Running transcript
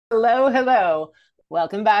Hello, hello.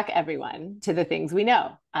 Welcome back, everyone, to The Things We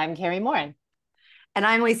Know. I'm Kari Morin. And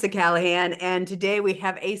I'm Lisa Callahan. And today we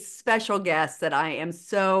have a special guest that I am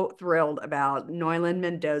so thrilled about, Noilyn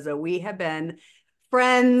Mendoza. We have been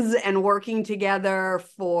friends and working together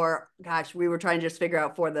for, gosh, we were trying to just figure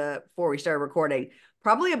out before we started recording,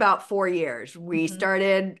 probably about 4 years. We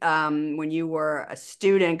started when you were a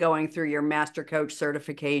student going through your master coach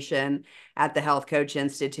certification at the Health Coach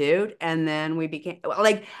Institute. And then we became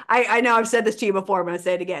like, I know I've said this to you before, I'm going to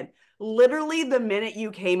say it again. Literally the minute you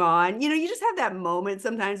came on, you just have that moment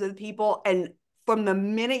sometimes with people. And from the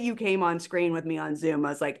minute you came on screen with me on Zoom, I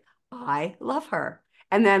was like, I love her.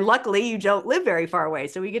 And then luckily you don't live very far away,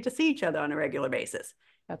 so we get to see each other on a regular basis.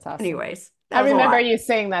 That's awesome. Anyways, I that was a remember lot. you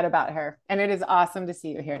saying that about her, and it is awesome to see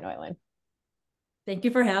you here, Noilyn. Thank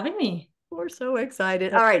you for having me. We're so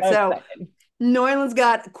excited. We're All right, so so excited. Noilyn's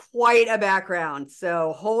got quite a background,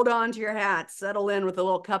 so hold on to your hat, settle in with a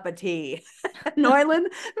little cup of tea. Noilyn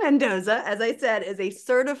Mendoza, as I said, is a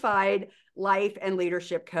certified life and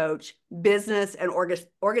leadership coach, business and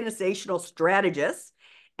organizational strategist,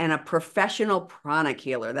 and a professional pranic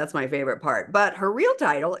healer. That's my favorite part. But her real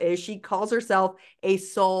title is she calls herself a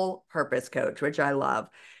soul purpose coach, which I love.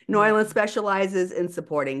 Noilyn specializes in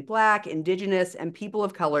supporting Black, Indigenous, and people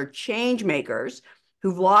of color change makers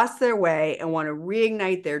who've lost their way and want to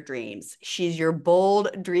reignite their dreams. She's your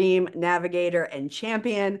bold dream navigator and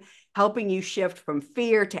champion, helping you shift from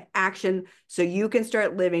fear to action so you can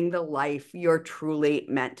start living the life you're truly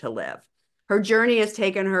meant to live. Her journey has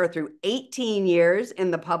taken her through 18 years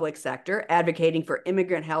in the public sector, advocating for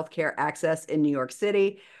immigrant healthcare access in New York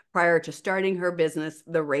City prior to starting her business,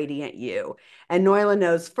 The Radiant You. And Noilyn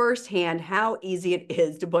knows firsthand how easy it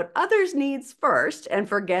is to put others' needs first and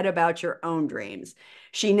forget about your own dreams.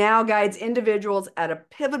 She now guides individuals at a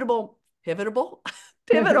pivotal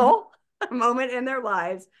moment in their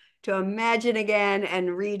lives to imagine again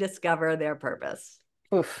and rediscover their purpose.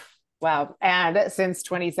 Oof. Wow. And since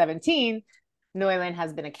 2017, Noilyn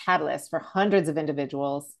has been a catalyst for hundreds of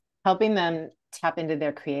individuals, helping them tap into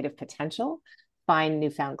their creative potential, find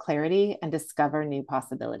newfound clarity, and discover new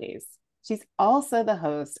possibilities. She's also the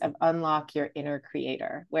host of Unlock Your Inner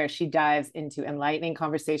Creator, where she dives into enlightening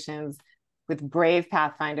conversations with brave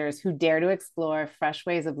pathfinders who dare to explore fresh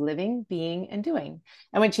ways of living, being, and doing.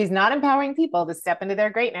 And when she's not empowering people to step into their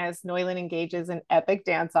greatness, Noilyn engages in epic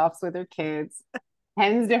dance-offs with her kids,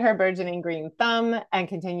 tends to her burgeoning green thumb, and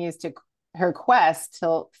continues to her quest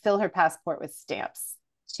to fill her passport with stamps.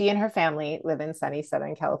 She and her family live in sunny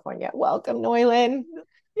Southern California. Welcome, Noilyn.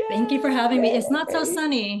 Thank you for having me. It's not so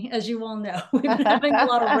sunny, as you all know. We've been having a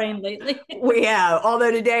lot of rain lately. We have, although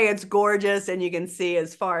today it's gorgeous and you can see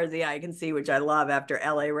as far as the eye can see, which I love after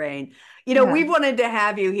LA rain. We've wanted to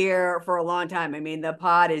have you here for a long time. I mean, the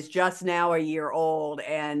pod is just now a year old,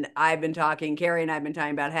 and Kari and I've been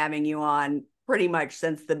talking about having you on pretty much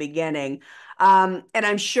since the beginning. And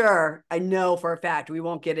I know for a fact, we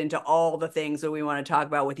won't get into all the things that we want to talk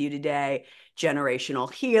about with you today: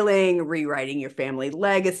 generational healing, rewriting your family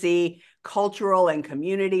legacy, cultural and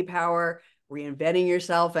community power, reinventing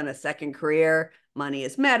yourself in a second career, money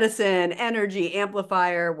is medicine, energy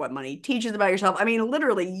amplifier, what money teaches about yourself. I mean,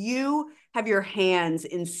 literally, you have your hands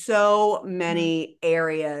in so many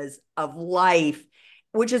areas of life,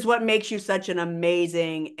 which is what makes you such an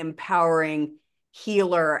amazing, empowering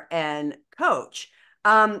healer and coach.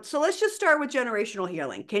 So let's just start with generational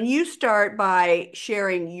healing. Can you start by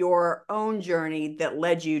sharing your own journey that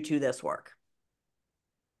led you to this work?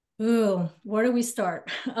 Ooh, where do we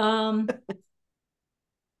start? First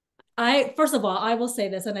of all, I will say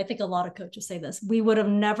this, and I think a lot of coaches say this: we would have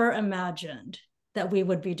never imagined that we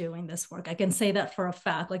would be doing this work. I can say that for a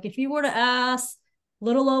fact. Like, if you were to ask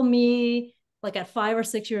little old me, like at 5 or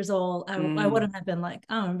 6 years old, I wouldn't have been like,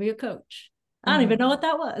 I want to be a coach. I don't even know what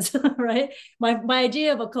that was, right? My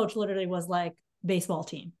idea of a coach literally was like baseball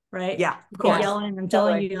team, right? Yeah, of course. Yelling and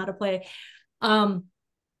telling you how to play.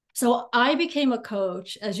 So I became a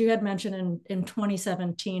coach, as you had mentioned, in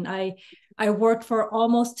 2017. I worked for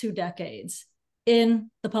almost 2 decades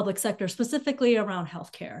in the public sector, specifically around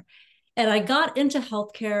healthcare. And I got into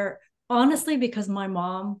healthcare honestly because my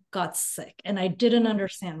mom got sick and I didn't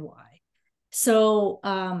understand why. So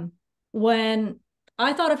when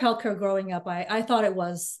I thought of healthcare growing up, I thought it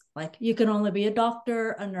was like you can only be a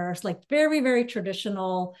doctor, a nurse, like very, very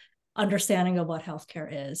traditional understanding of what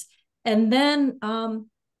healthcare is. And then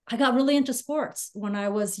I got really into sports when I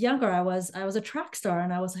was younger. I was a track star,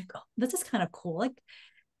 and I was like, oh, this is kind of cool. Like,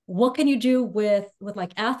 what can you do with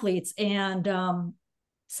like athletes? And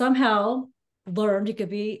somehow learned you could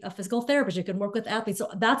be a physical therapist. You can work with athletes. So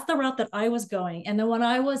that's the route that I was going. And then when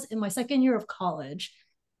I was in my second year of college,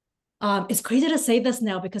 It's crazy to say this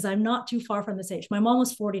now because I'm not too far from this age. My mom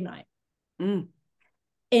was 49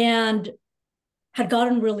 and had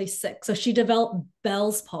gotten really sick. So she developed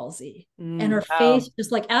Bell's palsy and her face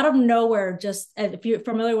just like out of nowhere, just if you're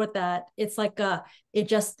familiar with that, it's like it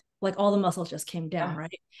just like all the muscles just came down,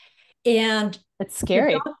 right? And it's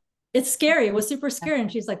scary. It's scary. It was super scary.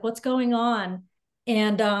 And she's like, what's going on?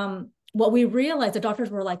 And what we realized, the doctors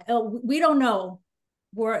were like, oh, we don't know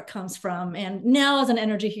where it comes from. And now as an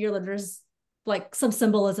energy healer, there's like some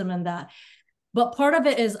symbolism in that. But part of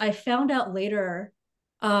it is I found out later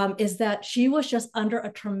is that she was just under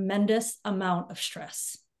a tremendous amount of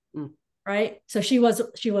stress, right? So she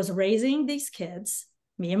was raising these kids,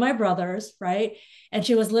 me and my brothers, right? And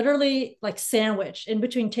she was literally like sandwiched in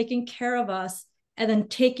between taking care of us and then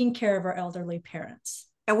taking care of our elderly parents.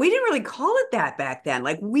 And we didn't really call it that back then.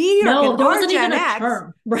 Like we no, are, there wasn't Gen even a X,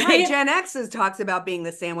 term, right? Gen X talks about being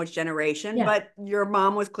the sandwich generation, but your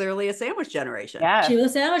mom was clearly a sandwich generation. Yeah. She was a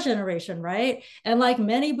sandwich generation, right? And like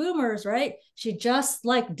many boomers, right? She just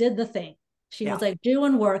like did the thing. She was like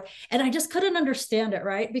doing work. And I just couldn't understand it,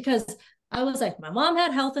 right? Because I was like, my mom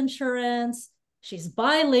had health insurance. She's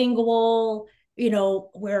bilingual, you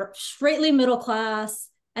know, we're straightly middle class.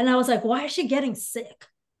 And I was like, why is she getting sick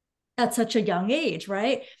at such a young age,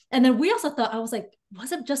 right? And then we also thought, I was like,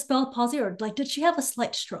 was it just Bell's palsy or like, did she have a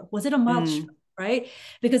slight stroke? Was it a mild stroke, right?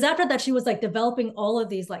 Because after that, she was like developing all of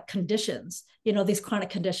these like conditions, you know, these chronic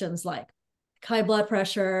conditions like high blood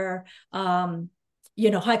pressure, you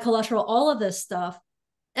know, high cholesterol, all of this stuff.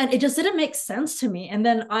 And it just didn't make sense to me. And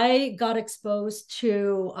then I got exposed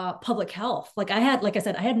to public health. Like I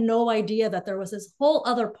said, I had no idea that there was this whole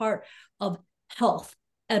other part of health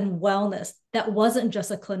and wellness that wasn't just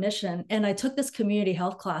a clinician. And I took this community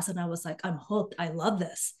health class and I was like, I'm hooked. I love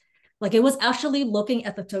this. Like it was actually looking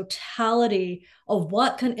at the totality of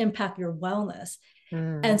what can impact your wellness.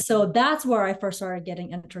 And so that's where I first started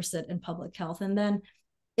getting interested in public health. And then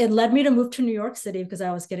it led me to move to New York City because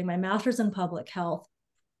I was getting my master's in public health.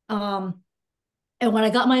 And when I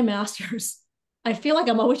got my master's, I feel like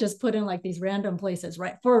I'm always just put in like these random places,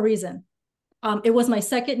 right? For a reason. It was my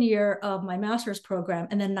second year of my master's program,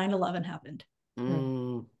 and then 9/11 happened.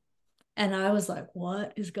 And I was like,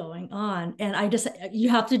 what is going on? And you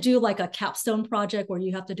have to do like a capstone project where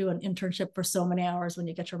you have to do an internship for so many hours when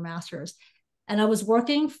you get your master's. And I was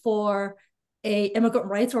working for a immigrant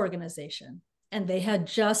rights organization, and they had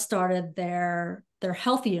just started their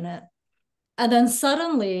health unit. And then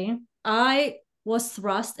suddenly I was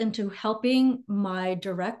thrust into helping my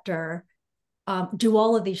director do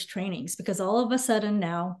all of these trainings, because all of a sudden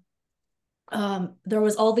now there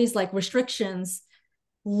was all these like restrictions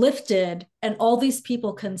lifted, and all these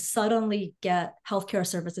people can suddenly get healthcare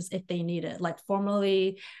services if they need it, like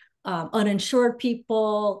formerly uninsured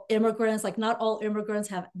people, immigrants. Like not all immigrants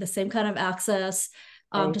have the same kind of access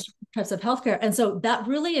to certain types of healthcare. And so that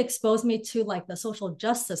really exposed me to like the social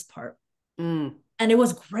justice part. And it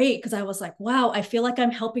was great because I was like, wow, I feel like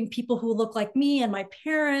I'm helping people who look like me and my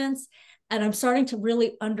parents. And I'm starting to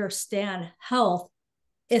really understand health.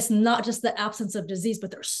 It's not just the absence of disease, but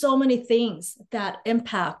there's so many things that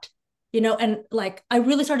impact, you know, and like I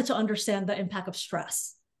really started to understand the impact of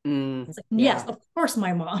stress. It's like, yes, of course,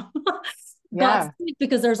 my mom got sick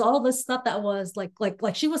because there's all this stuff that was like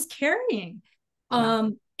she was carrying,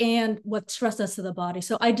 and what stress does to the body.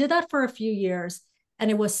 So I did that for a few years, and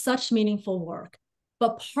it was such meaningful work.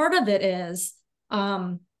 But part of it is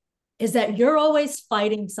that you're always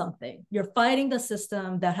fighting something. You're fighting the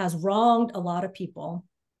system that has wronged a lot of people.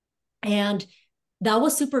 And that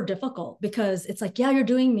was super difficult because it's like, yeah, you're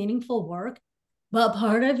doing meaningful work, but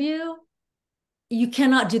part of you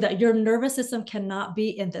cannot do that. Your nervous system cannot be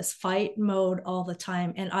in this fight mode all the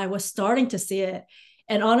time. And I was starting to see it.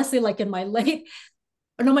 And honestly, like in my mid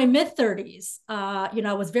 30s, you know,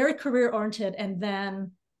 I was very career oriented. And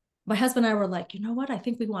then my husband and I were like, you know what? I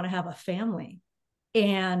think we want to have a family.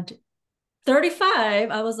 And 35,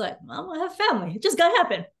 I was like, I want to have a family. It just got to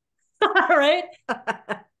happen. Right?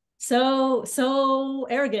 So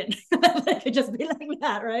arrogant. It could just be like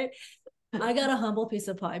that, right? I got a humble piece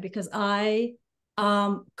of pie because I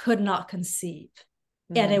could not conceive.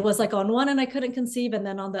 And it was like on one end I couldn't conceive, and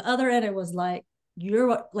then on the other end it was like,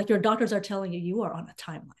 you're like, your doctors are telling you are on a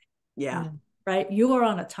timeline. Right? You are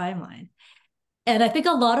on a timeline. And I think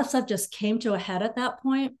a lot of stuff just came to a head at that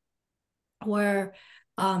point where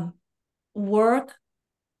work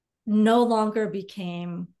no longer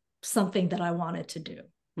became something that I wanted to do.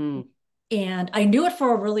 And I knew it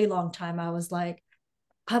for a really long time. I was like,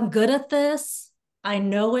 I'm good at this. I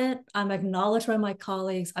know it. I'm acknowledged by my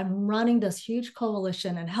colleagues. I'm running this huge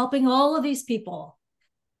coalition and helping all of these people.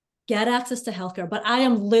 get access to healthcare, but I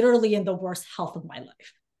am literally in the worst health of my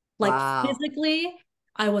life. Like physically,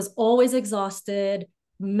 I was always exhausted,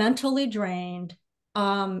 mentally drained.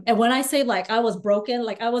 And when I say like I was broken,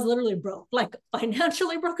 like I was literally broke, like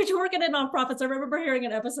financially broke, because you work in a nonprofit. So I remember hearing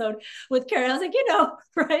an episode with Kari. I was like,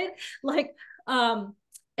 right? Like, the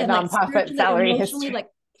and like nonprofit salary emotionally, history. like,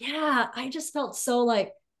 yeah, I just felt so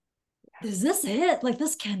like, is this it? Like,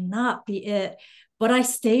 this cannot be it. But I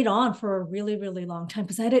stayed on for a really, really long time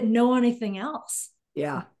because I didn't know anything else.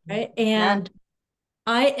 Yeah. Right. And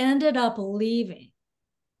I ended up leaving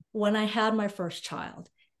when I had my first child.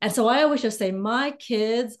 And so I always just say, my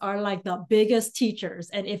kids are like the biggest teachers.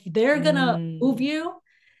 And if they're going to move you,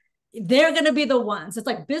 they're going to be the ones. It's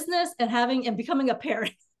like business and becoming a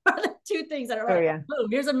parent are the two things that are like, oh,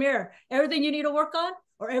 here's a mirror. Everything you need to work on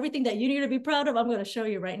or everything that you need to be proud of, I'm going to show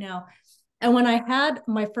you right now. And when I had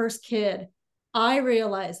my first kid, I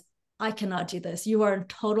realized I cannot do this. You are in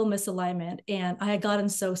total misalignment. And I had gotten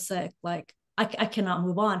so sick, like I cannot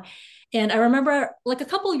move on. And I remember like a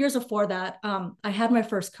couple of years before that, I had my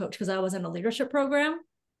first coach because I was in a leadership program.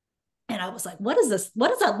 And I was like, what is this?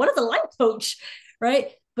 What is that? What is a life coach?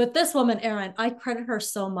 Right. But this woman, Erin, I credit her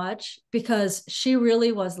so much because she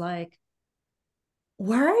really was like,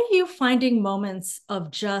 where are you finding moments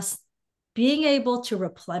of just being able to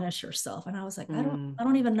replenish yourself? And I was like, I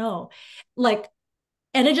don't even know. Like,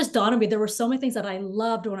 and it just dawned on me, there were so many things that I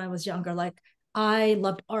loved when I was younger. Like I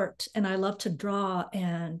loved art and I loved to draw,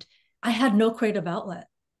 and I had no creative outlet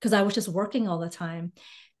because I was just working all the time.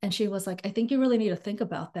 And she was like, I think you really need to think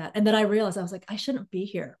about that. And then I realized, I was like, I shouldn't be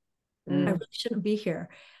here. I really shouldn't be here.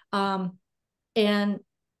 And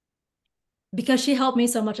because she helped me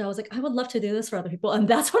so much, I was like, I would love to do this for other people. And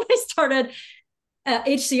that's when I started at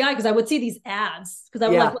HCI, because I would see these ads because I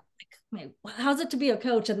was like, how's it to be a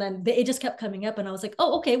coach? And then it just kept coming up. And I was like,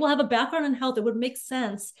 oh, okay, we'll have a background in health. It would make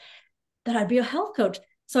sense that I'd be a health coach.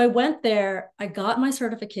 So I went there, I got my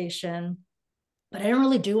certification, but I didn't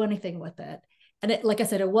really do anything with it. And like I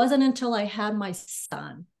said, it wasn't until I had my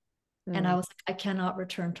son and I was like, I cannot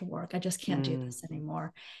return to work. I just can't do this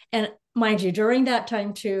anymore. And mind you, during that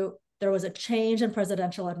time too, there was a change in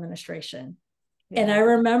presidential administration. And I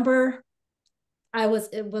remember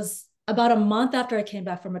it was about a month after I came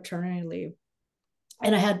back from maternity leave.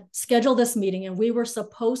 And I had scheduled this meeting, and we were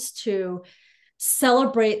supposed to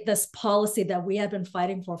celebrate this policy that we had been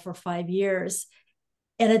fighting for 5 years.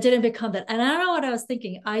 And it didn't become that. And I don't know what I was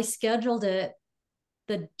thinking. I scheduled it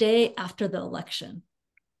the day after the election.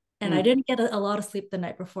 And I didn't get a lot of sleep the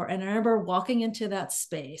night before. And I remember walking into that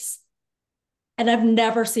space, and I've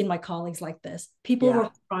never seen my colleagues like this. People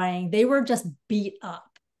were crying. They were just beat up.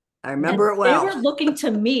 I remember it well. They were looking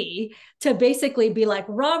to me to basically be like,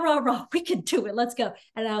 rah, rah, rah, we can do it. Let's go.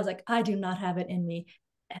 And I was like, I do not have it in me.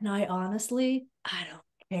 And I honestly, I don't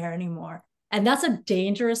care anymore. And that's a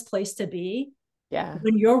dangerous place to be. Yeah.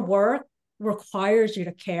 When your work requires you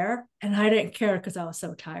to care. And I didn't care because I was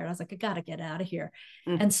so tired. I was like, I got to get out of here.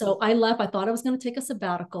 And so I left. I thought I was going to take a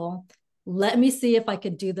sabbatical. Let me see if I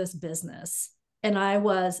could do this business. And I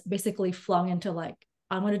was basically flung into like,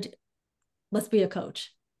 let's be a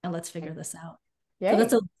coach and let's figure this out. Yay. So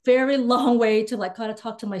that's a very long way to like kind of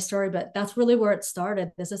talk to my story, but that's really where it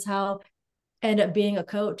started. This is how I ended up being a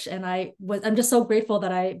coach. And I'm just so grateful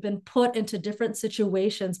that I've been put into different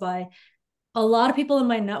situations by a lot of people in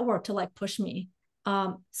my network to like push me.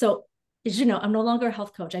 So as you know, I'm no longer a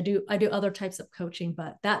health coach. I do other types of coaching,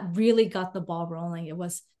 but that really got the ball rolling. It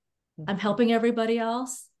was, I'm helping everybody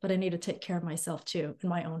else, but I need to take care of myself too in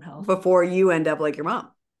my own health. Before you end up like your mom.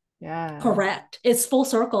 Yeah. Correct. It's full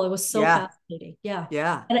circle. It was so fascinating. Yeah.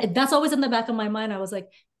 Yeah. And that's always in the back of my mind. I was like,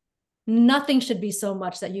 nothing should be so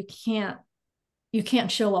much that you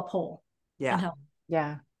can't show up whole. Yeah.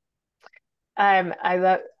 Yeah.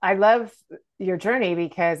 I love your journey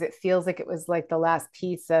because it feels like it was like the last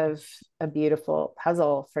piece of a beautiful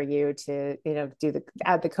puzzle for you to,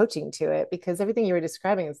 add the coaching to it, because everything you were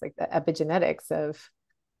describing is like the epigenetics of,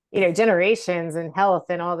 generations and health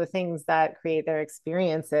and all the things that create their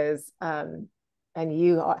experiences. And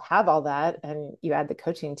you have all that and you add the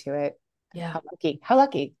coaching to it. Yeah. How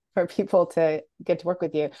lucky for people to get to work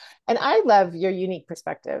with you. And I love your unique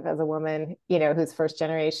perspective as a woman, who's first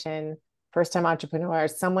generation, first-time entrepreneur,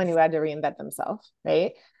 someone who had to reinvent themselves,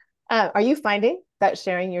 right? Are you finding that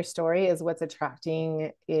sharing your story is what's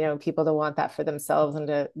attracting, people to want that for themselves and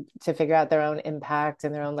to figure out their own impact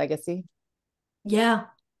and their own legacy? Yeah,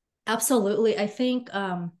 absolutely. I think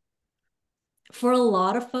for a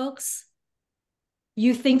lot of folks,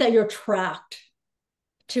 you think that you're tracked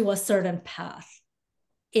to a certain path.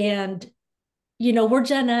 And we're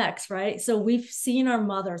Gen X, right? So we've seen our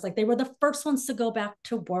mothers, like they were the first ones to go back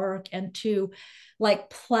to work and to like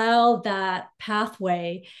plow that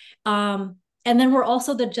pathway. And then we're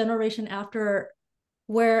also the generation after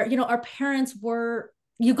where, our parents were,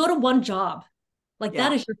 you go to one job, like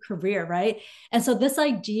that is your career, right? And so this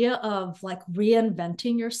idea of like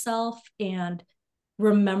reinventing yourself and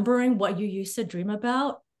remembering what you used to dream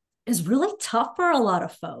about is really tough for a lot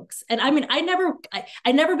of folks. And I mean, I never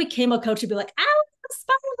became a coach to be like, I want to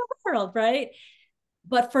inspire the world, right?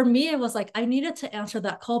 But for me, it was like I needed to answer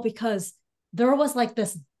that call because there was like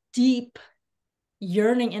this deep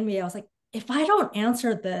yearning in me. I was like, if I don't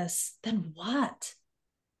answer this, then what?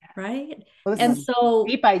 Right. Well, and so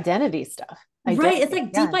deep identity stuff. Right. It's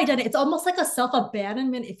like deep identity. It's almost like a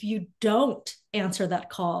self-abandonment if you don't answer that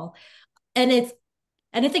call. And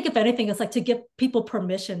I think if anything, it's like to give people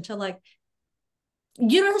permission to like,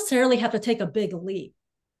 you don't necessarily have to take a big leap,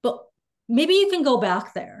 but maybe you can go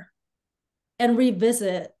back there and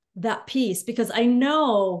revisit that piece, because I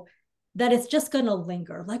know that it's just going to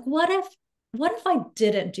linger. Like, what if I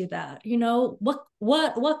didn't do that?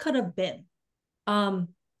 What could have been?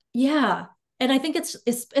 Yeah. And I think it's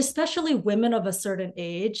especially women of a certain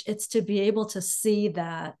age, it's to be able to see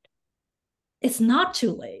that it's not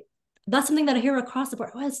too late. That's something that I hear across the board.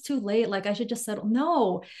 Oh, it's too late. Like I should just settle.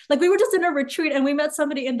 No, like we were just in a retreat and we met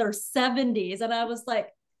somebody in their 70s. And I was like,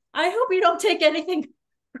 I hope you don't take anything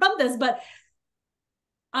from this, but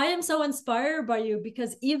I am so inspired by you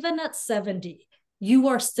because even at 70, you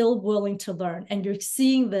are still willing to learn and you're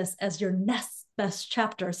seeing this as your next best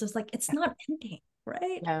chapter. So it's like, it's not ending,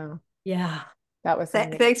 right? Yeah. Yeah. That was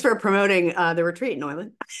thanks for promoting the retreat,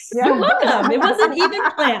 Noilyn. Yeah. You're welcome. It wasn't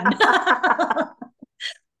even planned.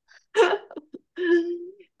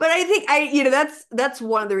 But I think that's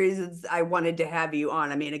one of the reasons I wanted to have you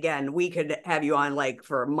on. I mean, again, we could have you on like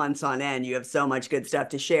for months on end. You have so much good stuff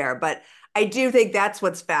to share. But I do think that's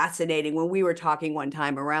what's fascinating. When we were talking one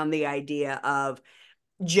time around the idea of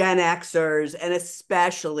Gen Xers and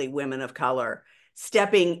especially women of color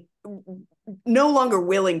stepping, no longer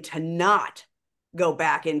willing to not go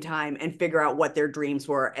back in time and figure out what their dreams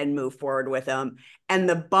were and move forward with them. And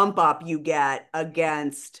the bump up you get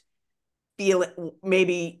against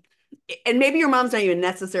maybe your mom's not even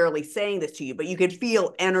necessarily saying this to you, but you could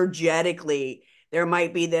feel energetically there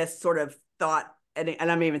might be this sort of thought, and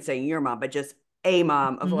I'm even saying your mom, but just a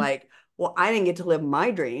mom of like, well, I didn't get to live my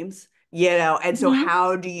dreams, and so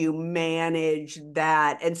how do you manage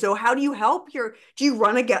that? And so how do you help do you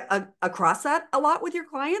run across that a lot with your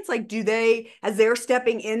clients? Like, as they're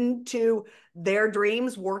stepping into their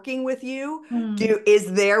dreams, working with you,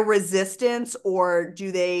 is there resistance, or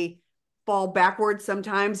do they fall backwards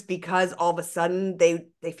sometimes because all of a sudden they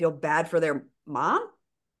feel bad for their mom?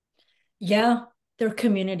 Yeah, their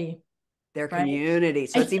community. So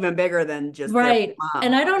it's even bigger than just their mom.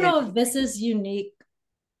 And I don't know if this is unique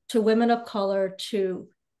to women of color, to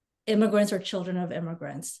immigrants or children of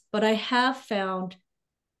immigrants, but I have found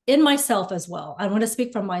in myself as well. I want to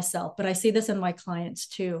speak from myself, but I see this in my clients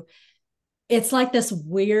too. It's like this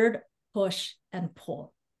weird push and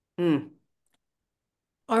pull.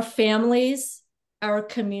 Our families, our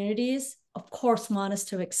communities, of course, want us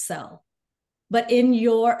to excel. But in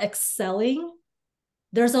your excelling,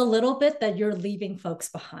 there's a little bit that you're leaving folks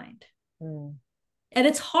behind. And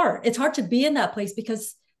it's hard. It's hard to be in that place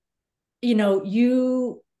because,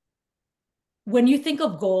 when you think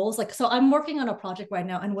of goals, like, so I'm working on a project right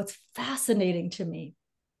now. And what's fascinating to me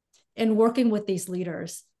in working with these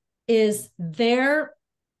leaders is their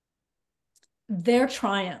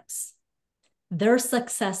triumphs, their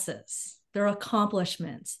successes, their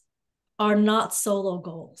accomplishments are not solo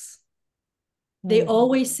goals. They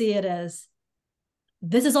always see it as,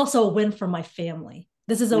 this is also a win for my family.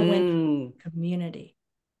 This is a win for the community.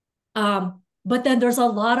 But then there's a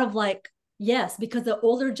lot of like, yes, because the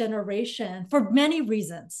older generation, for many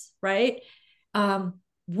reasons, right?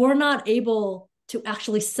 We're not able to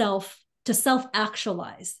actually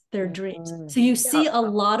self-actualize their dreams. So you see a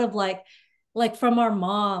lot of like from our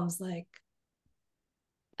moms, like,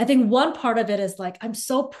 I think one part of it is like, I'm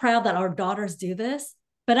so proud that our daughters do this,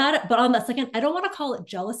 but on that second, I don't want to call it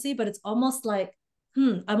jealousy, but it's almost like,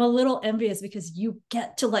 I'm a little envious because you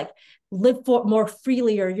get to like live for more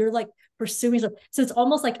freely, or you're like pursuing stuff. So it's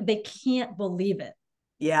almost like they can't believe it.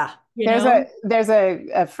 Yeah. There's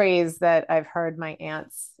a phrase that I've heard my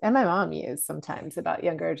aunts and my mom use sometimes about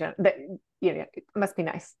younger it must be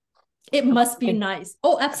nice. It must be nice.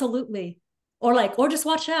 Oh, absolutely. Or just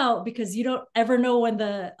watch out because you don't ever know when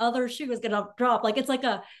the other shoe is going to drop. Like, it's like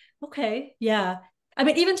okay. Yeah. I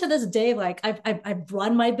mean, even to this day, like I've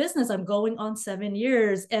run my business. I'm going on 7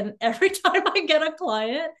 years. And every time I get a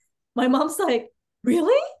client, my mom's like,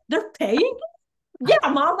 really? They're paying? Yeah,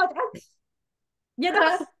 mom. Like, you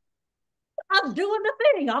know, I'm doing the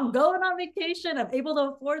thing. I'm going on vacation. I'm able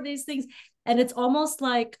to afford these things. And it's almost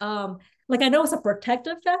like I know it's a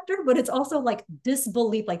protective factor, but it's also like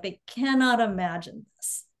disbelief, like they cannot imagine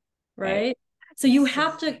this. Right. So you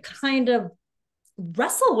have to kind of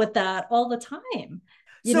wrestle with that all the time.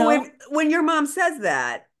 When your mom says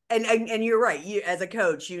that, and you're right, you as a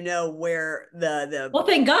coach, you know where the well,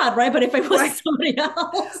 thank God, right? But if it was somebody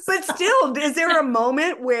else. But still, is there a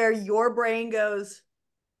moment where your brain goes,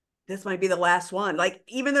 this might be the last one? Like,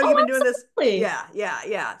 even though you've been doing this,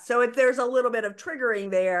 yeah. So if there's a little bit of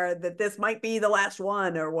triggering there that this might be the last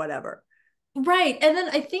one or whatever. Right. And then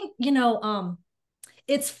I think,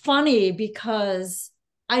 it's funny because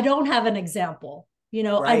I don't have an example.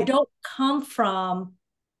 I don't come from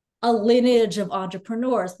a lineage of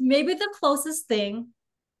entrepreneurs. Maybe the closest thing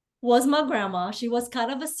was my grandma. She was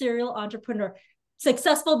kind of a serial entrepreneur.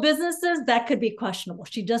 Successful businesses, that could be questionable.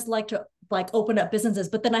 She just liked to open up businesses.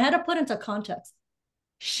 But then I had to put into context.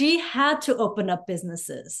 She had to open up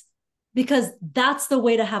businesses because that's the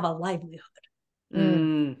way to have a livelihood.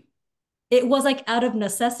 Mm. It was like out of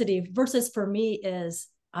necessity versus for me is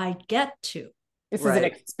I get to. This is an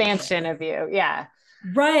expansion of you. Yeah.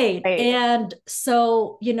 Right. And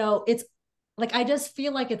so, it's like, I just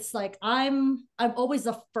feel like it's like, I'm always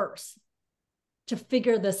the first to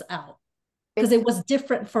figure this out because it was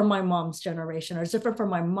different for my mom's generation or it's different for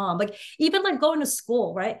my mom. Like even like going to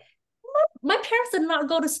school, right? My parents did not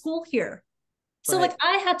go to school here. So like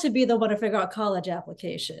I had to be the one to figure out college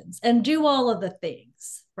applications and do all of the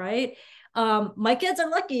things, right? My kids are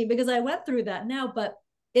lucky because I went through that now, but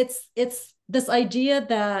it's this idea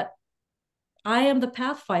that I am the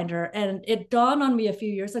pathfinder. And it dawned on me a few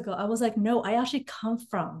years ago. I was like, no, I actually come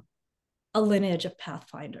from a lineage of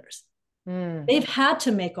pathfinders. They've had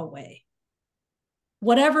to make a way.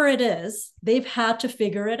 Whatever it is, they've had to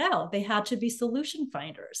figure it out. They had to be solution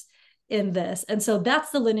finders in this. And so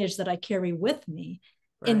that's the lineage that I carry with me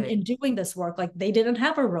in doing this work. Like they didn't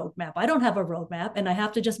have a roadmap. I don't have a roadmap, and I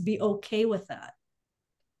have to just be okay with that.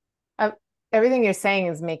 Everything you're saying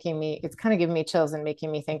is it's kind of giving me chills and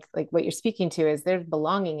making me think like what you're speaking to is there's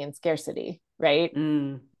belonging in scarcity, right?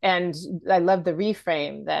 And I love the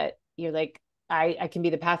reframe that you're like, I can be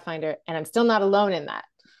the pathfinder and I'm still not alone in that.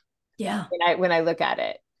 Yeah. When I look at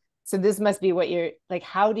it. So this must be what you're like,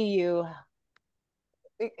 how do you,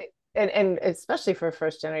 and especially for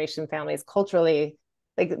first generation families culturally,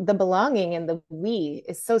 like the belonging and the we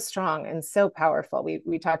is so strong and so powerful.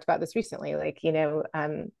 We talked about this recently, like,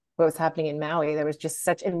 what was happening in Maui, there was just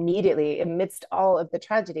such immediately amidst all of the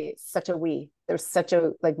tragedy, such a we. There was such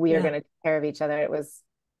a like we are going to take care of each other.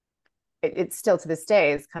 It's still to this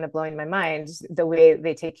day is kind of blowing my mind the way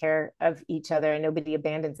they take care of each other and nobody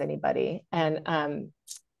abandons anybody. And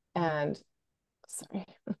sorry,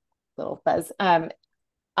 little buzz.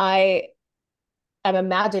 I am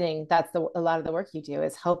imagining that's a lot of the work you do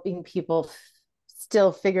is helping people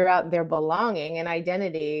still figure out their belonging and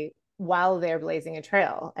identity while they're blazing a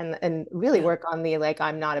trail and really work on the like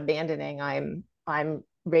I'm not abandoning, I'm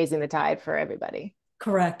raising the tide for everybody.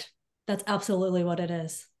 Correct. That's absolutely what it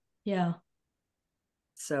is. Yeah.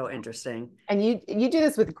 So interesting. And you do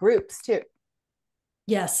this with groups too.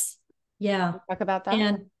 As talk about that.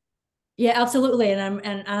 And yeah, absolutely. And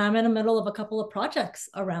I'm in the middle of a couple of projects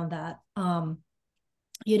around that.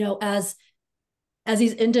 As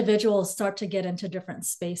these individuals start to get into different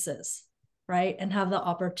spaces, right, and have the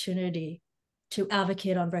opportunity to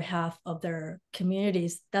advocate on behalf of their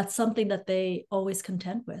communities, that's something that they always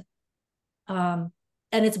contend with.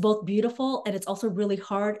 And it's both beautiful and it's also really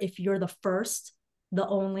hard if you're the first, the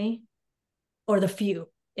only, or the few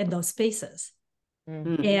in those spaces.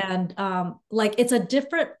 And it's a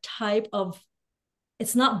different type of,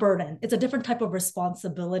 it's not burden, it's a different type of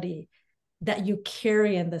responsibility that you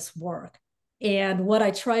carry in this work. And what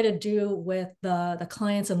I try to do with the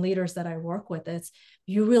clients and leaders that I work with is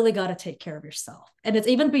you really got to take care of yourself. And it's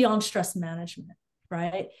even beyond stress management,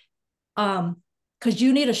 right? Because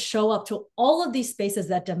you need to show up to all of these spaces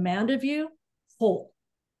that demand of you whole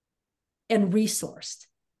and resourced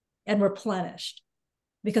and replenished.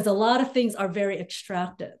 Because a lot of things are very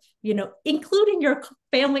extractive, including your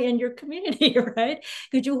family and your community, right?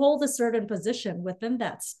 Because you hold a certain position within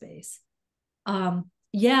that space.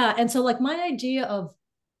 And so like my idea of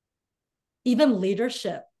even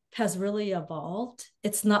leadership has really evolved.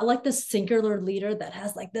 It's not like this singular leader that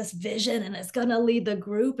has like this vision and is going to lead the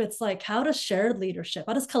group. It's like, how does shared leadership,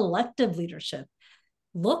 how does collective leadership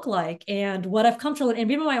look like. And what I've come to learn,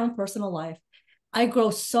 and even in my own personal life, I grow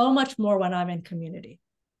so much more when I'm in community.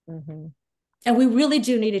 Mm-hmm. And we really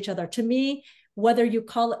do need each other. To me, whether you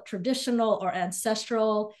call it traditional or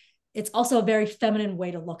ancestral, it's also a very feminine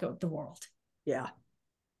way to look at the world. Yeah.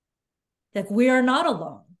 Like, we are not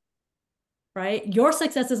alone, right? Your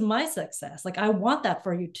success is my success. Like, I want that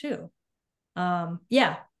for you too.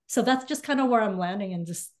 Yeah. So that's just kind of where I'm landing, and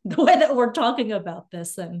just the way that we're talking about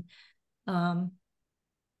this. And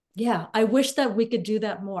yeah, I wish that we could do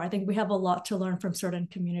that more. I think we have a lot to learn from certain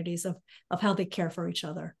communities of how they care for each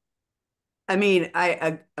other. I mean,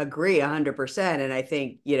 I agree 100%. And I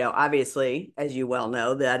think, obviously, as you well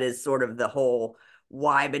know, that is sort of the whole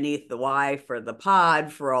why beneath the why for the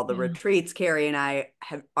pod, for all the retreats Kari and I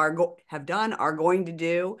have done, are going to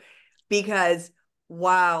do. Because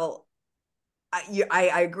while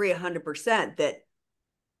I agree 100% that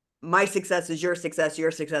my success is your success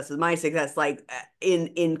is my success, like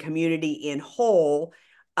in community, in whole,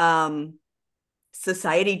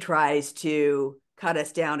 society tries to cut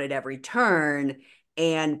us down at every turn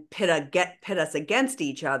and pit us against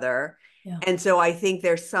each other. Yeah. And so I think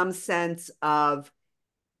there's some sense of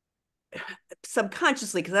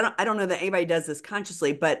subconsciously, because I don't know that anybody does this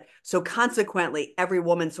consciously, but so consequently every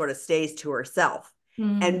woman sort of stays to herself.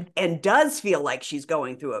 And does feel like she's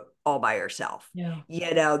going through it all by herself.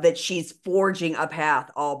 Yeah. That she's forging a path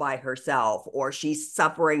all by herself, or she's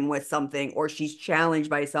suffering with something, or she's challenged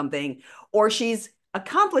by something, or she's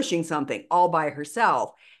accomplishing something all by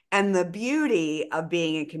herself. And the beauty of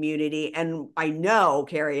being in community, and I know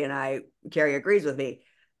Kari agrees with me,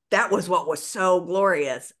 that was what was so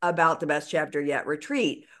glorious about the Best Chapter Yet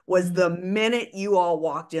retreat, was the minute you all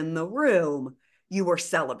walked in the room, you were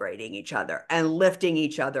celebrating each other and lifting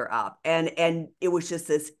each other up. And it was just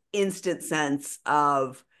this instant sense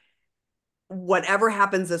of, whatever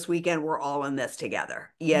happens this weekend, we're all in this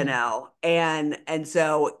together, And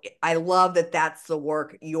so I love that that's the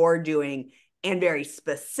work you're doing, and very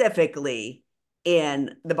specifically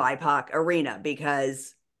in the BIPOC arena,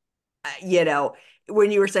 because,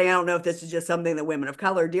 when you were saying, I don't know if this is just something that women of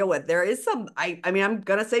color deal with, there is some, I mean, I'm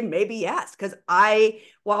going to say maybe yes. Because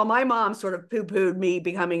while my mom sort of poo-pooed me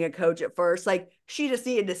becoming a coach at first, like, she just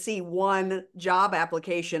needed to see one job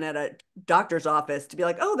application at a doctor's office to be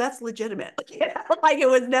like, oh, that's legitimate. Like, it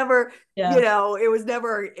was never, it was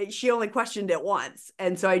never, she only questioned it once.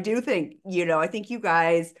 And so I do think, I think you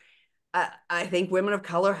guys, I think women of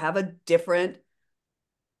color have a different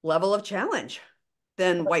level of challenge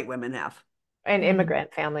than white women have. And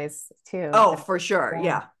immigrant families too. Oh, for sure.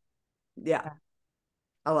 Yeah.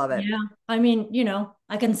 I love it. Yeah. I mean,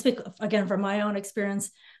 I can speak again from my own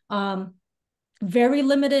experience. Very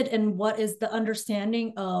limited in what is the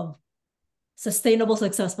understanding of sustainable,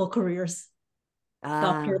 successful careers.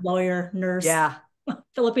 Doctor, lawyer, nurse. Yeah.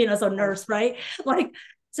 Filipino, so nurse, right? Like,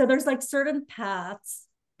 so there's like certain paths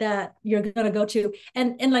that you're going to go to.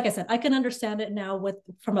 And like I said, I can understand it now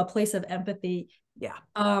from a place of empathy. Yeah.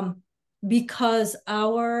 Because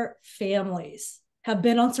our families have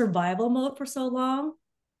been on survival mode for so long,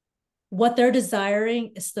 what they're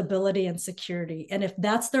desiring is stability and security. And if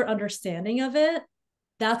that's their understanding of it,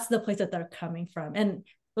 that's the place that they're coming from. And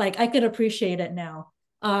like, I could appreciate it now.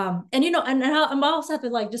 And I'm also have to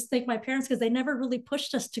like just thank my parents, because they never really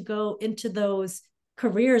pushed us to go into those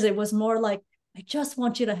careers. It was more like, I just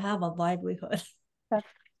want you to have a livelihood.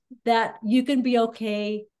 That you can be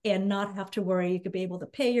okay and not have to worry. You could be able to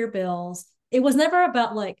pay your bills. It was never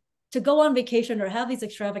about like to go on vacation or have these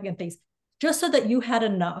extravagant things, just so that you had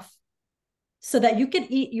enough, so that you could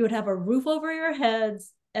eat, you would have a roof over your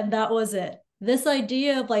heads, and that was it. This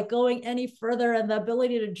idea of like going any further and the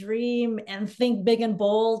ability to dream and think big and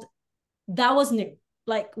bold, that was new.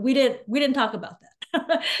 Like, we didn't talk about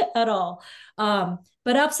that at all.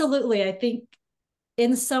 But absolutely, I think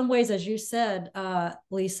in some ways, as you said,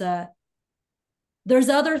 Lisa, there's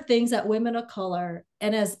other things that women of color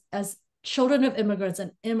and as children of immigrants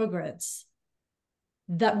and immigrants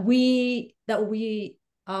that we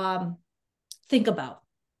think about.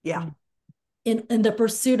 Yeah. In the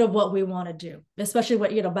pursuit of what we want to do, especially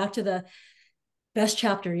what, back to the best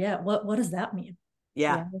chapter yet. What does that mean?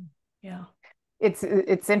 Yeah. Yeah. It's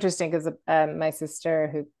interesting because my sister,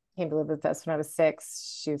 who came to live with us when I was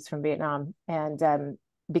 6, she was from Vietnam, and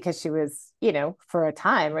because she was, for a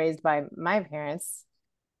time raised by my parents,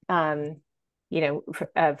 for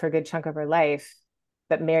a good chunk of her life,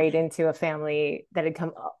 but married into a family that had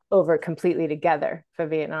come over completely together for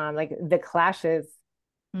Vietnam. Like, the clashes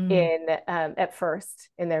in at first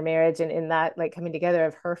in their marriage, and in that like coming together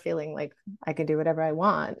of her feeling like I can do whatever I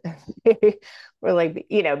want. We're like,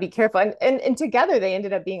 you know, be careful. And together they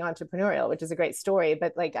ended up being entrepreneurial, which is a great story.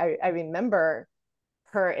 But like I remember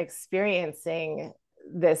her experiencing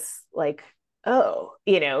this like, oh,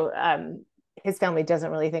 you know, his family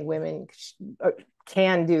doesn't really think women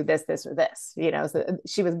can do this, this, or this, you know. So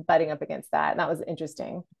she was butting up against that, and that was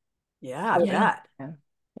interesting. Yeah, that.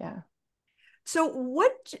 Yeah. So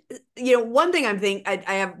what, you know, one thing I'm thinking,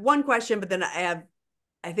 I have one question, but then I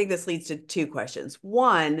think this leads to two questions.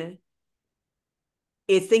 One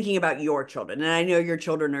is thinking about your children, and I know your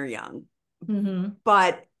children are young,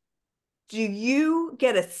 but do you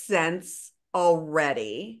get a sense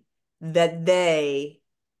already that they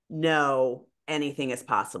know anything is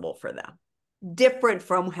possible for them, different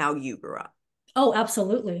from how you grew up? Oh,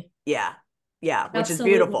 absolutely. Yeah. Yeah. Which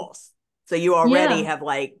Absolutely. is beautiful. So you already have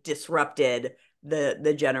like disrupted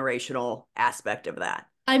the generational aspect of that.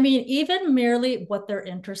 I mean, even merely what they're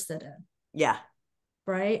interested in. Yeah.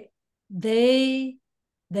 Right. They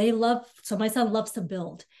love, so my son loves to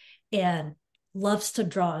build and loves to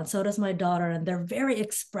draw, and so does my daughter, and they're very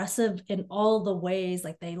expressive in all the ways.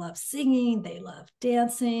 Like they love singing, they love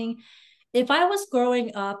dancing. If I was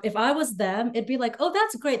growing up, if I was them, it'd be like, oh,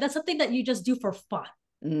 that's great, that's something that you just do for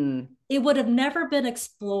fun. It would have never been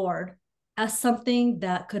explored as something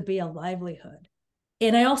that could be a livelihood.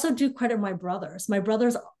 And I also do credit my brothers.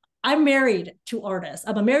 I'm married to artists.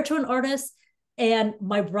 I'm married to an artist, and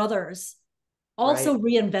my brothers also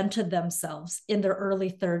reinvented themselves in their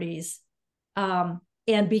early 30s,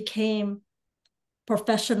 and became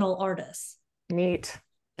professional artists. Neat.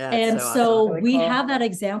 And so really we have that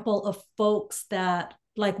example of folks that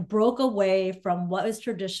like broke away from what is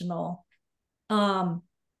traditional,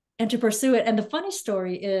 and to pursue it. And the funny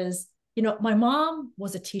story is, you know, my mom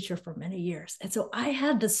was a teacher for many years. And so I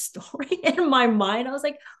had this story in my mind. I was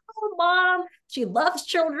like, oh, mom, she loves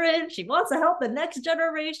children. She wants to help the next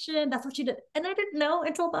generation. That's what she did. And I didn't know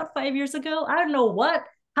until about 5 years ago. I don't know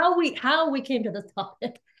how we came to this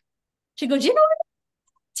topic. She goes, you know,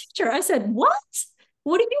 teacher. I said, what?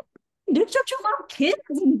 What do you mean? Don't you love kids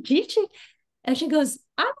and teaching? And she goes,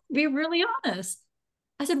 I'm going to be really honest.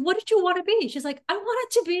 I said, what did you want to be? She's like, I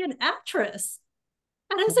wanted to be an actress.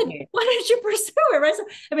 And I said, why didn't you pursue it? Right. So,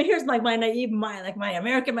 I mean, here's like my naive mind, like my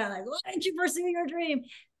American mind, like, why didn't you pursue your dream?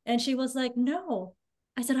 And she was like, no.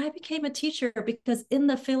 I said, I became a teacher because in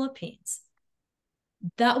the Philippines,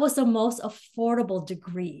 that was the most affordable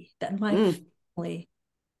degree that my family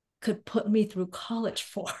could put me through college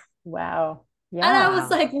for. Wow. Yeah. And I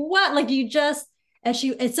was like, what? Like you just, and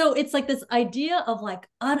so it's like this idea of like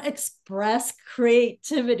unexpressed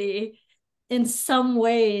creativity. In some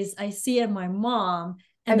ways, I see in my mom.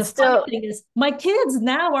 And the funny thing is, my kids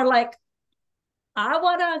now are like, I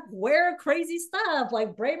want to wear crazy stuff,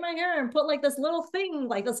 like braid my hair and put like this little thing,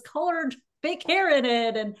 like this colored fake hair in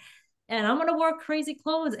it. And I'm going to wear crazy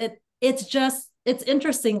clothes. It's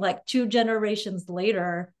interesting, like 2 generations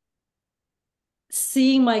later,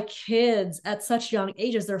 seeing my kids at such young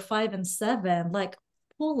ages, they're 5 and 7, like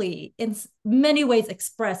fully in many ways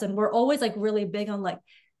express. And we're always like really big on like,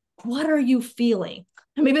 what are you feeling?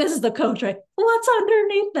 And maybe this is the coach, right? What's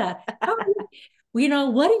underneath that? You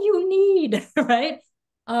know, what do you need? Right.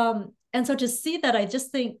 And so to see that, I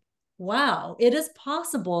just think, wow, it is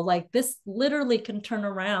possible. Like this literally can turn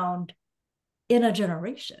around in a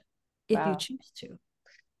generation if you choose to.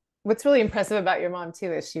 What's really impressive about your mom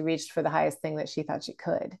too is she reached for the highest thing that she thought she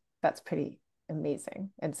could. That's pretty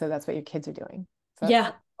amazing. And so that's what your kids are doing. So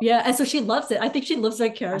yeah. And so she loves it. I think she lives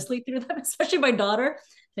vicariously through them, especially my daughter.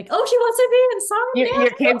 Like, oh, she wants to be in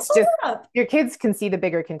song. Your kids can see the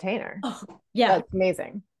bigger container. Oh, yeah. That's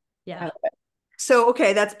amazing. Yeah. So,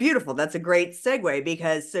 okay, that's beautiful. That's a great segue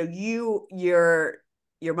because so your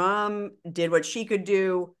mom did what she could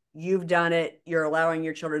do. You've done it. You're allowing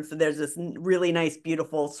your children. So there's this really nice,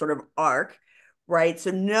 beautiful sort of arc, right?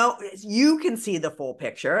 So no, you can see the full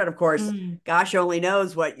picture. And of course, gosh only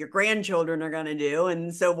knows what your grandchildren are going to do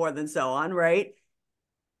and so forth and so on, right?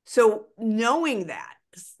 So knowing that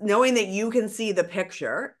you can see the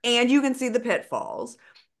picture and you can see the pitfalls,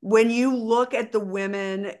 when you look at the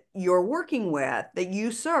women you're working with that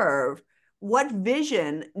you serve, what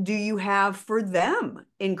vision do you have for them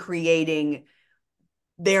in creating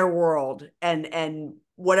their world and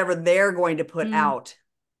whatever they're going to put out?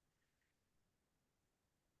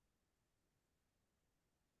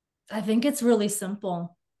 I think it's really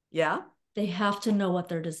simple. Yeah. They have to know what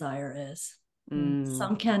their desire is.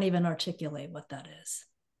 Some can't even articulate what that is.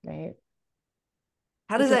 Right.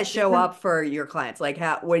 How does that show up for your clients? Like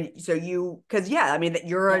because yeah, I mean that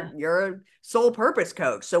you're a soul purpose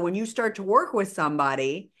coach. So when you start to work with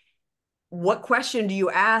somebody, what question do you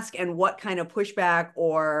ask and what kind of pushback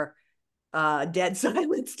or dead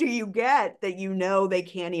silence do you get that they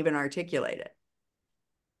can't even articulate it?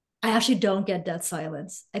 I actually don't get dead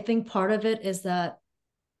silence. I think part of it is that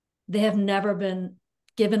they have never been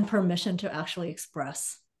given permission to actually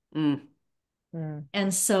express.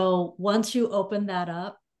 And so once you open that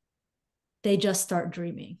up, they just start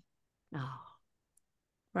dreaming.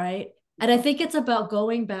 Right. And I think it's about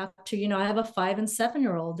going back to, I have a 5 and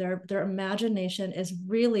 7-year-old. Their imagination is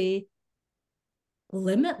really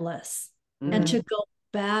limitless. And to go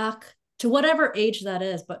back to whatever age that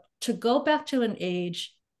is, but to go back to an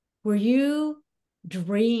age where you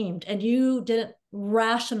dreamed and you didn't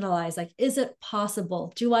rationalize, like, is it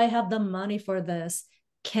possible? Do I have the money for this?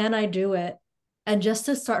 Can I do it? And just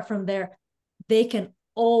to start from there, they can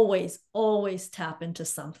always tap into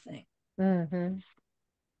something. And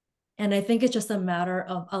I think it's just a matter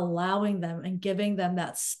of allowing them and giving them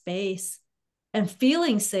that space and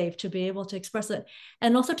feeling safe to be able to express it.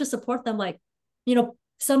 And also to support them. Like,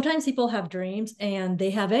 sometimes people have dreams and they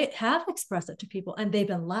have expressed it to people and they've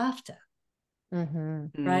been laughed at.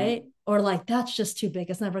 Right. Or like, that's just too big.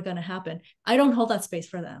 It's never going to happen. I don't hold that space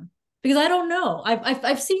for them because I don't know.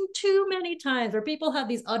 I've seen too many times where people have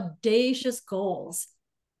these audacious goals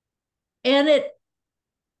and it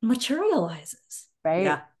materializes. Right.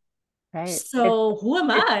 Yeah. Right. So who am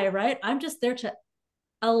I? Right. I'm just there to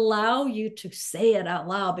allow you to say it out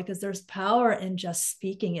loud because there's power in just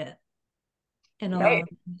speaking it. And right.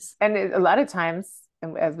 And a lot of times,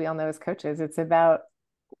 as we all know as coaches, it's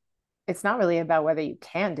not really about whether you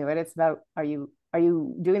can do it. It's about, are you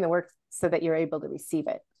doing the work so that you're able to receive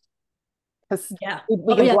it? Because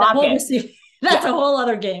we can block it. That's a whole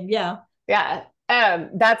other game. Yeah. Yeah.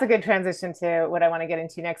 That's a good transition to what I want to get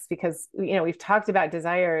into next, because, we've talked about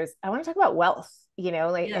desires. I want to talk about wealth, and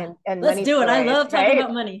let's money do it. stories, I love talking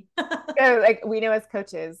about money. So, like, we know as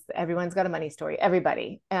coaches, everyone's got a money story,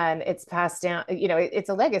 everybody, and it's passed down, it's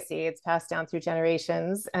a legacy. It's passed down through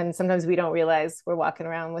generations. And sometimes we don't realize we're walking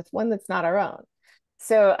around with one that's not our own.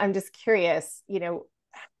 So I'm just curious,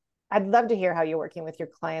 I'd love to hear how you're working with your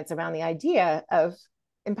clients around the idea of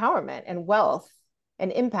empowerment and wealth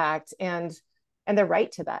and impact and the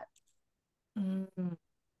right to that.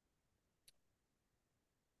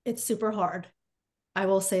 It's super hard. I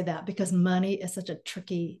will say that, because money is such a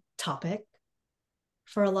tricky topic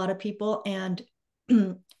for a lot of people. And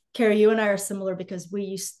Kari, you and I are similar because we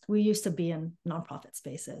used to be in nonprofit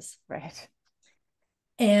spaces. Right.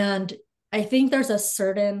 And I think there's a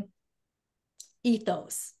certain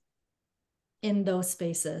ethos in those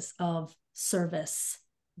spaces of service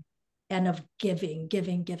and of giving,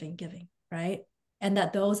 right? And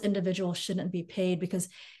that those individuals shouldn't be paid, because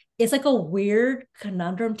it's like a weird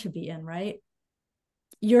conundrum to be in, right?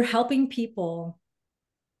 You're helping people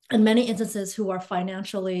in many instances who are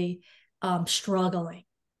financially struggling,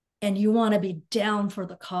 and you want to be down for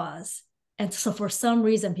the cause. And so for some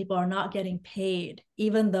reason, people are not getting paid,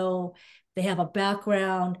 even though they have a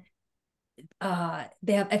background,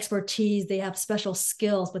 they have expertise, they have special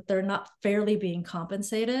skills, but they're not fairly being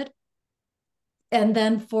compensated. And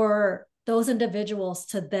then for those individuals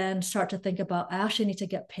to then start to think about, I actually need to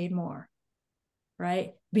get paid more,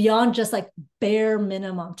 right? Beyond just like bare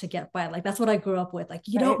minimum to get by. Like, that's what I grew up with. Like,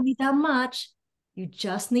 you don't need that much. You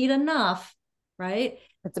just need enough, right?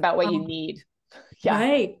 It's about what you need. Yeah.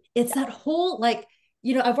 Right. It's that whole, like,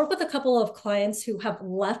 I've worked with a couple of clients who have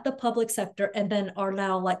left the public sector and then are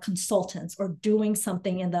now like consultants or doing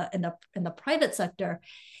something in the private sector.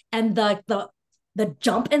 And the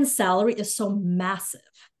jump in salary is so massive.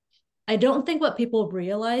 I don't think what people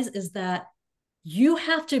realize is that you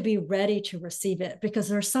have to be ready to receive it, because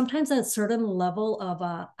there's sometimes a certain level of,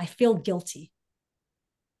 I feel guilty.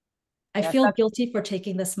 I feel guilty for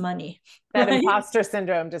taking this money. That right? Imposter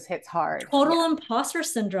syndrome just hits hard. Total imposter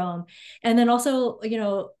syndrome. And then also,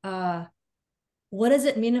 what does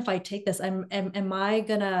it mean if I take this? Am I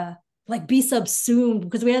gonna like be subsumed?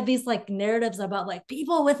 Because we have these like narratives about like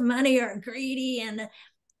people with money are greedy, and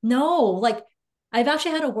no, like I've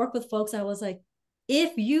actually had to work with folks. I was like,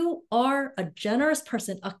 if you are a generous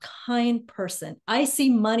person, a kind person, I see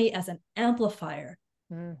money as an amplifier.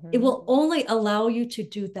 It will only allow you to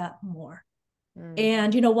do that more.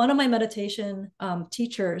 And, one of my meditation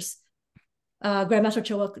teachers, Grandmaster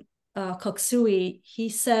Choa Koksui, he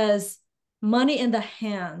says, money in the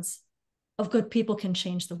hands of good people can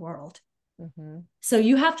change the world. So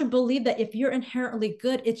you have to believe that if you're inherently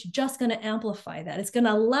good, it's just going to amplify that. It's going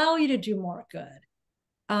to allow you to do more good.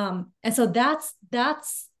 And so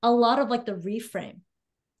that's a lot of like the reframe,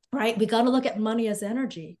 right? We got to look at money as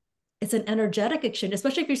energy. It's an energetic exchange,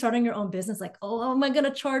 especially if you're starting your own business. Like, oh, am I going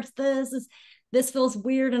to charge this? This feels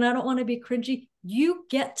weird and I don't want to be cringy. You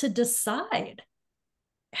get to decide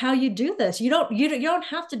how you do this. You don't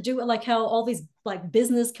have to do it like how all these like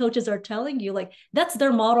business coaches are telling you. Like, that's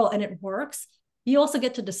their model and it works. You also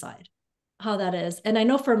get to decide how that is. And I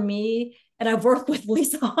know for me, and I've worked with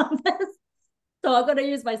Lisa on this, so I'm going to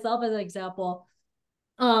use myself as an example.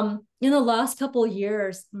 In the last couple of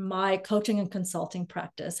years, my coaching and consulting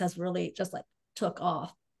practice has really just like took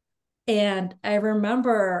off. And I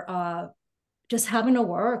remember just having to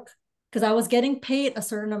work because I was getting paid a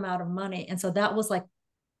certain amount of money. And so that was like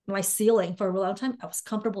my ceiling for a long time. I was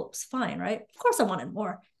comfortable. It was fine, right? Of course I wanted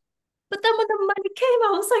more. But then when the money came,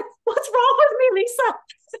 I was like, what's wrong with me, Lisa?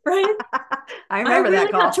 Right? I remember really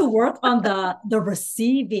that call. had to work on the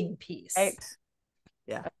receiving piece. Right.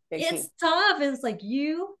 Yeah. It's tough. It's like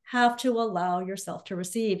you have to allow yourself to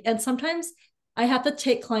receive. And sometimes I have to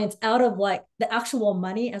take clients out of like the actual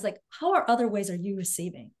money as like, how are other ways are you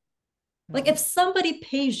receiving? Like if somebody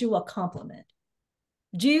pays you a compliment,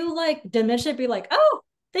 do you like diminish it? Be like, oh,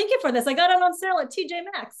 thank you for this. I got it on sale at TJ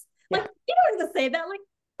Maxx. Like you don't have to say that. Like,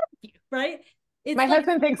 thank you, right? It's my like,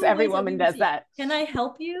 husband thinks every woman does that. Can I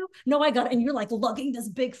help you? No, I got it. And you're like lugging this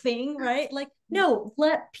big thing, right? Like, no,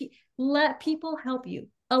 let people help you.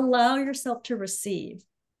 Allow yourself to receive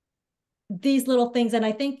these little things. And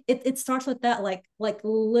I think it starts with that, like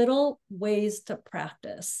little ways to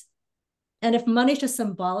practice. And if money's just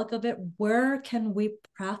symbolic of it, where can we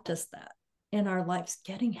practice that in our lives?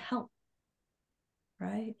 Getting help,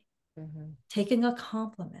 right? Taking a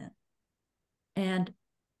compliment and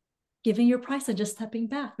giving your price and just stepping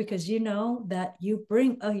back because you know that you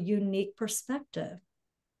bring a unique perspective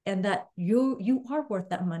and that you are worth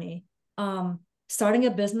that money. Starting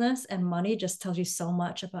a business and money just tells you so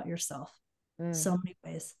much about yourself. So many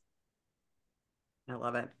ways. I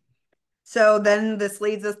love it. So then this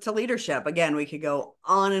leads us to leadership. Again, we could go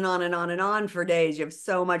on and on and on and on for days. You have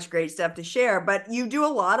so much great stuff to share, but you do a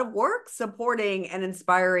lot of work supporting and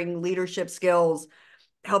inspiring leadership skills,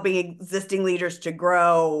 helping existing leaders to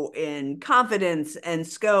grow in confidence and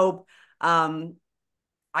scope.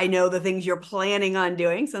 I know the things you're planning on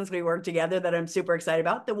doing since we work together that I'm super excited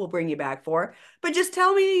about that we'll bring you back for. But just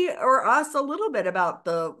tell me or us a little bit about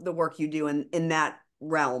the work you do in that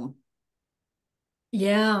realm.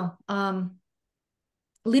 Yeah.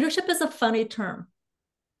 Leadership is a funny term,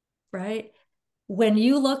 right? When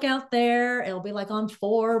you look out there, it'll be like on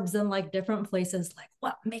Forbes and like different places, like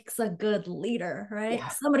what makes a good leader, right? Yeah.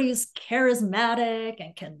 Somebody who's charismatic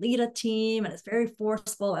and can lead a team and is very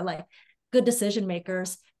forceful and like good decision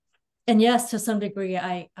makers. And yes, to some degree,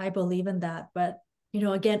 I believe in that. But, you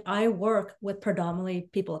know, again, I work with predominantly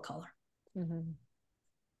people of color.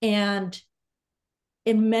 And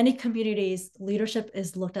in many communities, leadership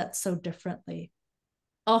is looked at so differently.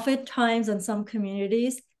 Oftentimes in some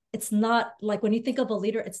communities, it's not like when you think of a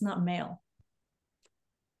leader, it's not male.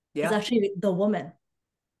 It's actually the woman.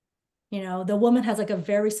 You know, the woman has like a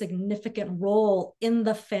very significant role in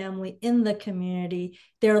the family, in the community.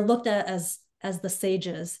 They're looked at as the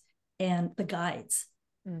sages and the guides.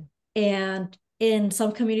 And in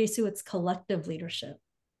some communities too, it's collective leadership.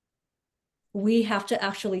 We have to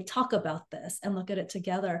actually talk about this and look at it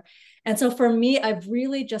together. And so for me, I've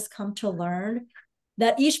really just come to learn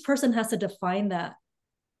that each person has to define that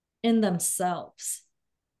in themselves.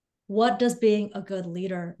 What does being a good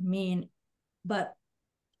leader mean? But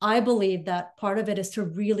I believe that part of it is to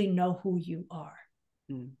really know who you are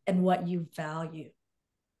and what you value.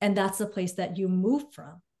 And that's the place that you move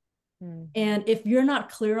from. And if you're not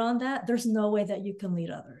clear on that, there's no way that you can lead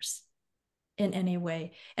others in any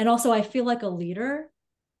way. And also, I feel like a leader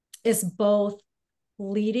is both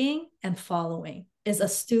leading and following, is a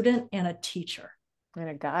student and a teacher. And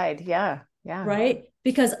a guide. Yeah. Right?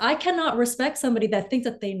 Because I cannot respect somebody that thinks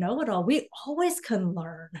that they know it all. We always can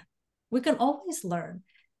learn. We can always learn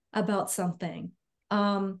about something.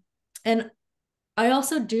 And I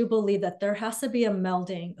also do believe that there has to be a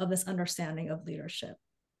melding of this understanding of leadership.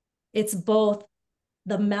 It's both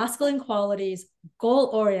the masculine qualities,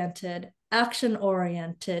 goal-oriented,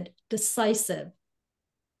 action-oriented, decisive.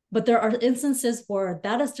 But there are instances where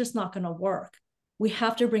that is just not going to work. We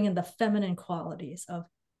have to bring in the feminine qualities of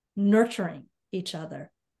nurturing each other,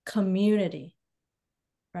 community,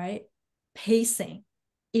 right? Pacing,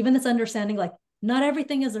 even this understanding, like not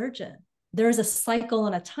everything is urgent. There is a cycle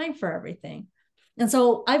and a time for everything. And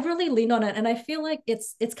so I've really leaned on it. And I feel like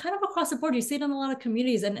it's kind of across the board. You see it in a lot of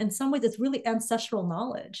communities. And in some ways, it's really ancestral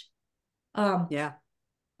knowledge.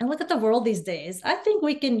 And And look at the world these days. I think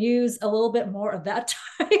we can use a little bit more of that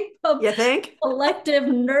type of You think? collective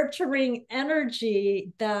nurturing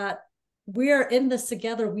energy, that we are in this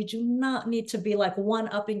together. We do not need to be like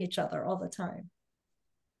one-upping each other all the time.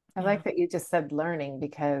 I like that you just said learning,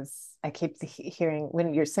 because I keep hearing,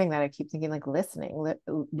 when you're saying that, I keep thinking like listening.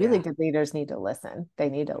 Really good leaders need to listen. They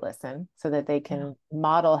need to listen so that they can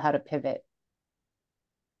model how to pivot.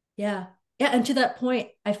 Yeah. Yeah. And to that point,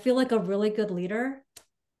 I feel like a really good leader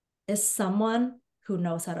is someone who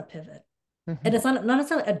knows how to pivot. And it's not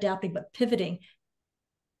necessarily adapting, but pivoting.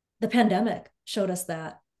 The pandemic showed us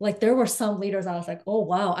that. Like there were some leaders I was like, oh,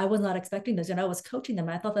 wow, I was not expecting this. And I was coaching them.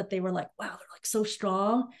 And I thought that they were like, wow, they're like so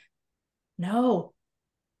strong. No,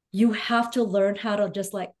 you have to learn how to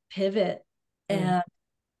just like pivot and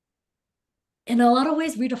in a lot of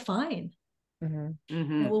ways redefine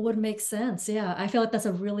what would make sense. Yeah, I feel like that's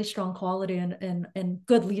a really strong quality in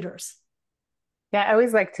good leaders. Yeah, I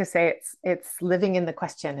always like to say it's living in the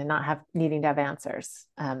question and not needing to have answers.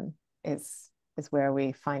 Is where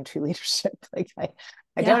we find true leadership. Like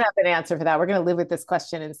I don't have an answer for that. We're going to live with this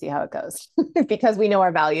question and see how it goes because we know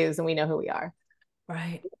our values and we know who we are.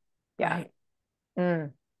 Right. Yeah. Right.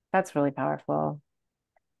 That's really powerful.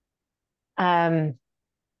 I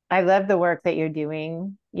love the work that you're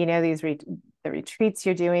doing. You know, the retreats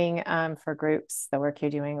you're doing for groups, the work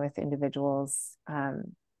you're doing with individuals.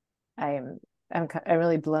 I'm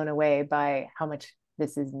really blown away by how much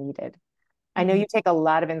this is needed. I know you take a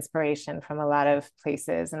lot of inspiration from a lot of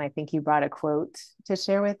places, and I think you brought a quote to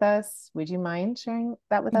share with us. Would you mind sharing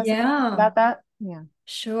that with us about that? Yeah.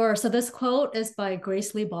 Sure. So this quote is by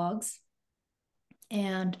Grace Lee Boggs.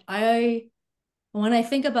 And when I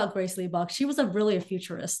think about Grace Lee Boggs, she was really a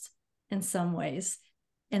futurist in some ways,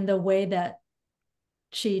 in the way that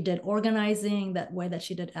she did organizing, that way that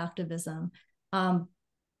she did activism.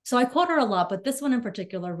 So I quote her a lot, but this one in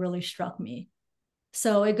particular really struck me.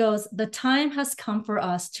 So it goes, the time has come for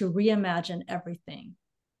us to reimagine everything.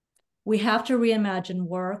 We have to reimagine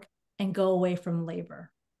work and go away from labor.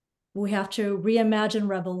 We have to reimagine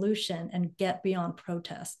revolution and get beyond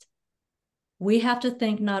protest. We have to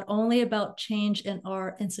think not only about change in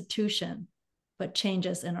our institution, but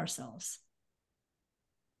changes in ourselves.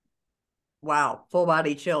 Wow, full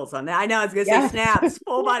body chills on that. I know I was going to say snaps,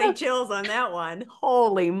 full body chills on that one.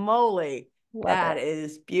 Holy moly. That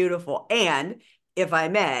is beautiful. And if I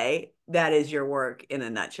may, that is your work in a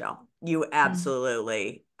nutshell. You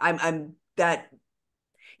absolutely, I'm that,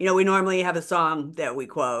 you know, we normally have a song that we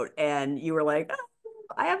quote and you were like, oh,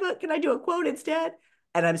 can I do a quote instead?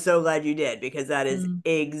 And I'm so glad you did, because that is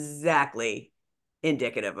exactly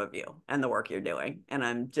indicative of you and the work you're doing. And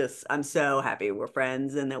I'm so happy we're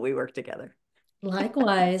friends and that we work together.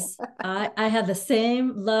 Likewise, I have the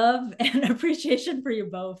same love and appreciation for you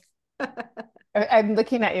both. I'm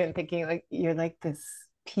looking at you and thinking like you're like this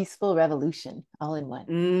peaceful revolution all in one.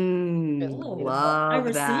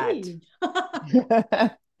 Love that.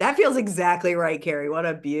 That feels exactly right, Kari. What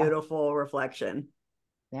a beautiful reflection.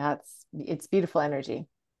 Yeah, it's beautiful energy.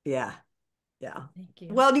 Yeah. Yeah. Thank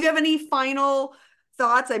you. Well, do you have any final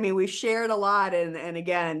thoughts? I mean, we've shared a lot, and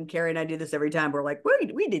again, Kari and I do this every time. We're like,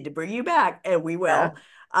 we need to bring you back, and we will.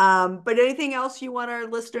 But anything else you want our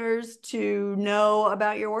listeners to know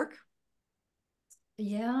about your work?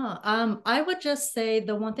 Yeah. I would just say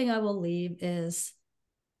the one thing I will leave is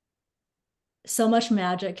so much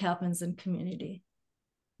magic happens in community.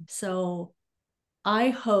 So I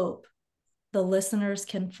hope the listeners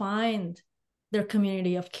can find their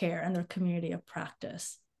community of care and their community of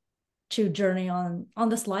practice to journey on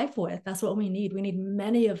this life with. That's what we need. We need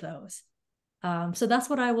many of those. So that's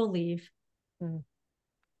what I will leave.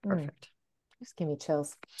 Perfect. Just give me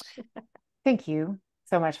chills. Thank you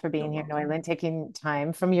so much for being here, Noilyn, taking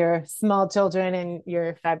time from your small children and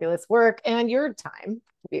your fabulous work and your time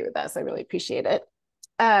to be with us. I really appreciate it.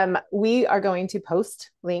 We are going to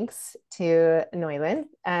post links to Noilyn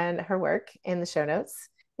and her work in the show notes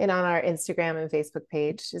and on our Instagram and Facebook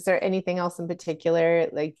page. Is there anything else in particular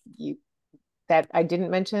like that I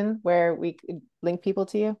didn't mention where we could link people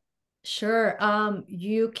to you? Sure.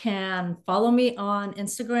 You can follow me on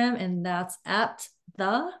Instagram, and that's at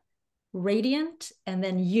the radiant and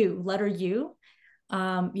then letter U.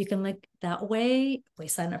 You can link that way.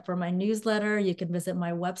 Please sign up for my newsletter. You can visit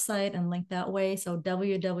my website and link that way. So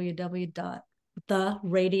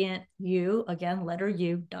www.theradiantu, again, letter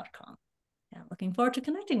U.com. Yeah, looking forward to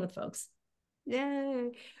connecting with folks.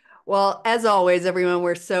 Yay. Well, as always, everyone,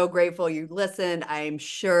 we're so grateful you listened. I'm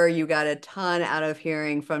sure you got a ton out of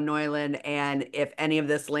hearing from Noilyn. And if any of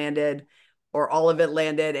this landed or all of it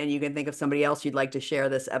landed and you can think of somebody else you'd like to share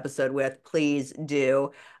this episode with, please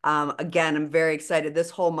do. Again, I'm very excited. This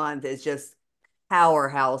whole month is just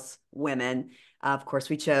powerhouse women. Of course,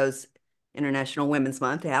 we chose International Women's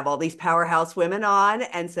Month to have all these powerhouse women on.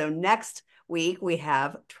 And so next week we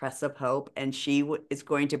have Tressa Pope, and she is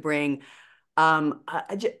going to bring I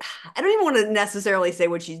don't even want to necessarily say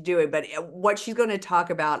what she's doing, but what she's going to talk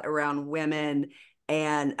about around women.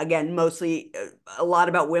 And again, mostly a lot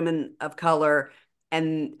about women of color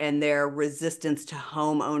and their resistance to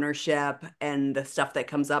home ownership and the stuff that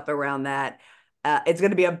comes up around that. It's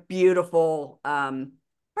going to be a beautiful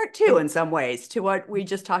part two in some ways to what we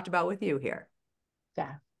just talked about with you here.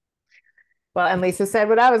 Yeah. Well, and Lisa said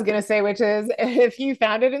what I was going to say, which is if you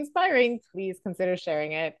found it inspiring, please consider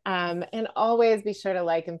sharing it. And always be sure to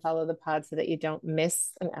like and follow the pod so that you don't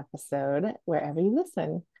miss an episode wherever you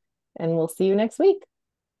listen. And we'll see you next week.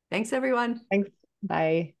 Thanks, everyone. Thanks.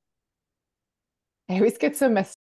 Bye. I always get so messed